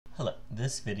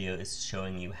This video is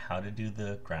showing you how to do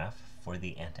the graph for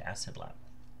the antacid lab.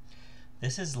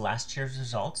 This is last year's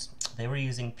results. They were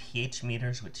using pH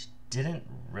meters, which didn't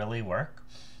really work,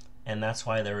 and that's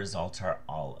why the results are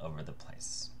all over the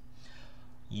place.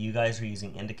 You guys are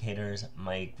using indicators.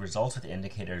 My results with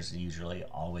indicators usually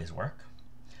always work,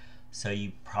 so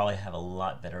you probably have a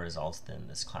lot better results than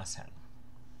this class had.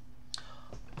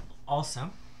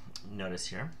 Also, notice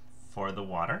here, for the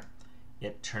water,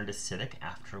 it turned acidic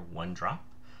after 1 drop.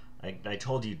 I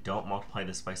told you don't multiply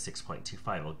this by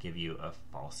 6.25, it'll give you a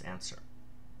false answer.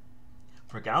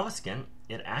 For Galveston,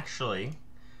 it actually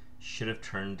should have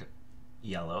turned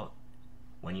yellow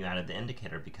when you added the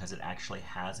indicator because it actually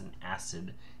has an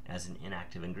acid as an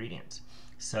inactive ingredient.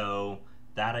 So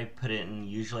that I put in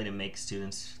usually to make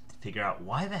students figure out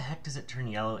why the heck does it turn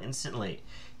yellow instantly?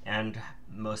 And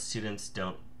most students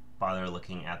don't bother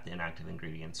looking at the inactive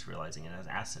ingredients, realizing it has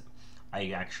acid.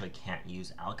 I actually can't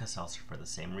use Alka-Seltzer for the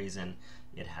same reason.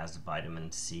 It has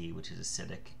vitamin C, which is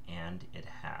acidic, and it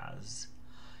has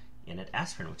in it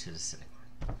aspirin, which is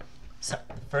acidic. So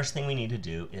the first thing we need to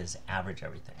do is average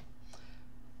everything.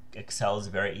 Excel is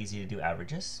very easy to do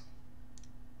averages.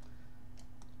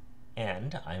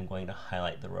 And I'm going to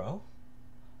highlight the row.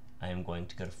 I'm going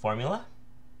to go to Formula,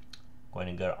 going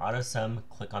to go to AutoSum,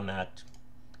 click on that,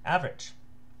 average.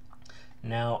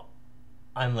 Now,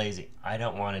 I'm lazy. I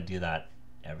don't want to do that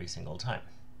every single time.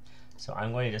 So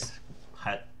I'm going to just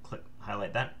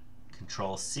highlight that,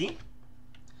 Control C.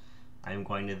 I'm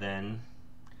going to then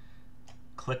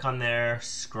click on there,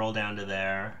 scroll down to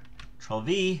there, Control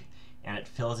V, and it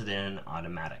fills it in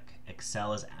automatic.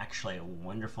 Excel is actually a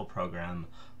wonderful program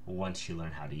once you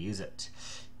learn how to use it.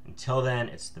 Until then,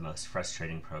 it's the most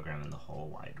frustrating program in the whole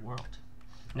wide world.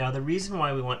 Now, the reason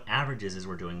why we want averages is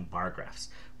we're doing bar graphs.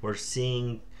 We're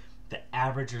seeing the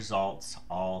average results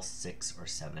all 6 or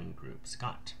 7 groups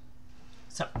got.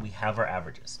 So we have our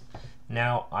averages.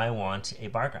 Now I want a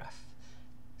bar graph.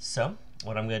 So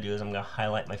what I'm going to do is I'm going to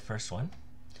highlight my first one.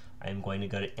 I'm going to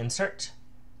go to Insert.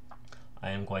 I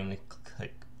am going to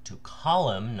click to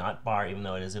Column, not bar, even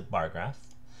though it is a bar graph.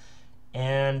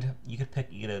 And you could pick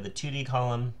either the 2D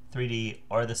column, 3D,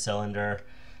 or the cylinder.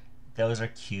 Those are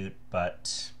cute,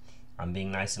 but I'm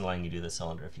being nice and letting you do the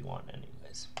cylinder if you want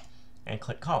anyways. And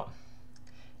click Column.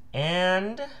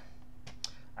 And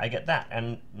I get that.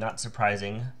 And not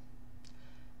surprising,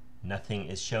 nothing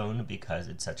is shown because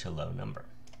it's such a low number.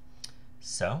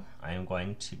 So I am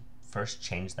going to first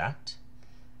change that.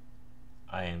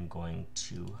 I am going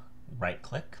to right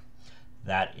click.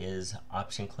 That is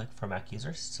option click for Mac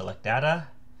users. Select data.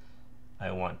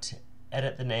 I want to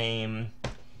edit the name,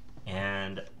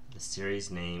 and the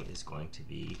series name is going to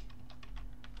be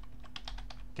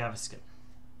Galveston.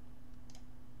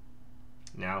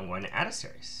 Now I'm going to add a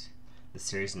series. The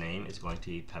series name is going to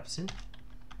be Pepsin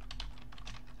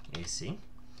AC,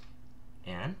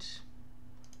 and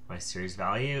my series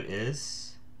value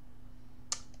is,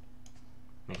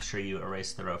 make sure you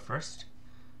erase the row first,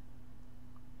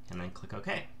 and then click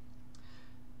OK.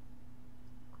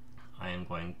 I am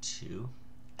going to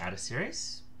add a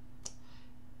series,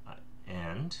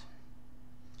 and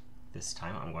this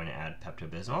time I'm going to add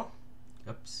Pepto-Bismol.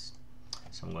 Oops.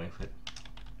 So I'm going to put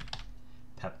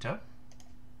Pepto.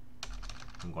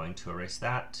 I'm going to erase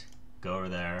that, go over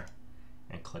there,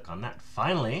 and click on that.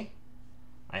 Finally,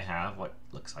 I have what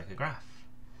looks like a graph.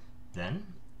 Then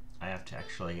I have to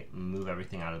actually move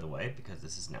everything out of the way because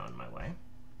this is now in my way.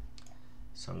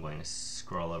 So I'm going to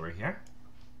scroll over here,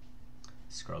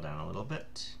 scroll down a little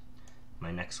bit.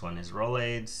 My next one is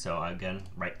Rolaids, so again,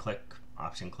 right click,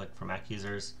 option click for Mac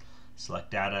users, select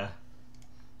data,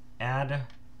 add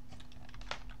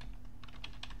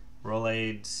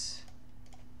Rolaids,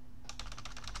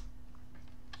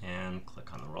 and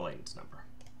click on the Rolaids number.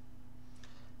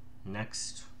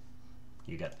 Next,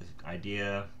 you get the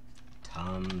idea,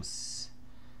 Tums,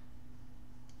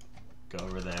 go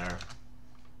over there,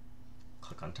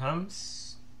 click on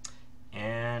Tums,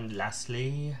 and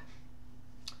lastly,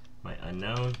 my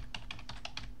unknown,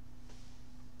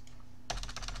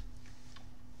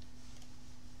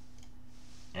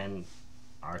 and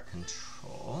our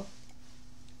control,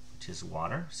 which is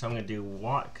water. So I'm going to do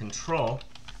control,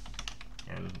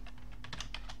 and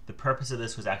the purpose of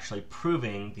this was actually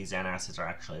proving these antacids are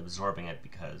actually absorbing it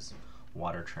because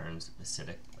water turns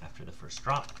acidic after the first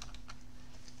drop,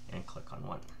 and click on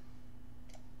 1.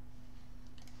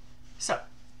 So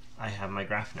I have my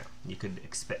graph now. You could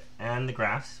expand the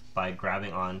graph by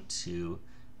grabbing onto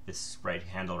this right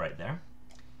handle right there.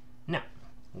 Now,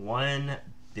 one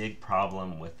big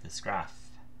problem with this graph.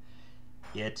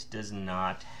 It does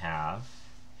not have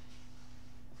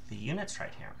the units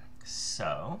right here.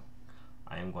 So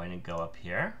I'm going to go up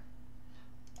here.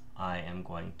 I am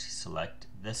going to select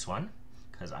this one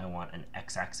because I want an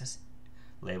x-axis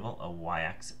label, a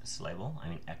y-axis label, I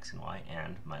mean x and y,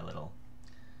 and my little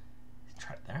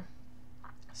chart there.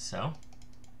 So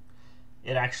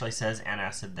it actually says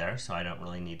antacid there, so I don't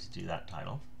really need to do that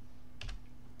title.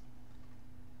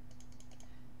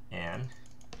 And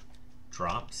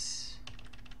drops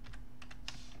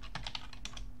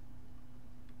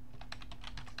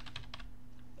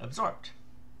absorbed.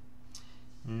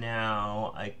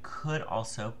 Now I could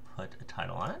also put a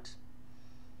title on it.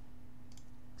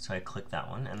 So I click that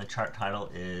one, and the chart title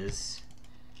is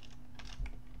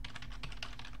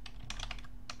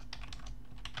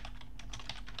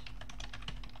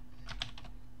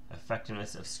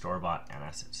Effectiveness of Store-Bought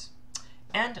Antacids.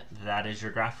 And that is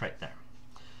your graph right there.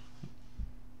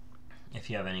 If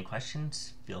you have any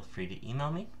questions, feel free to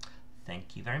email me.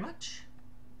 Thank you very much.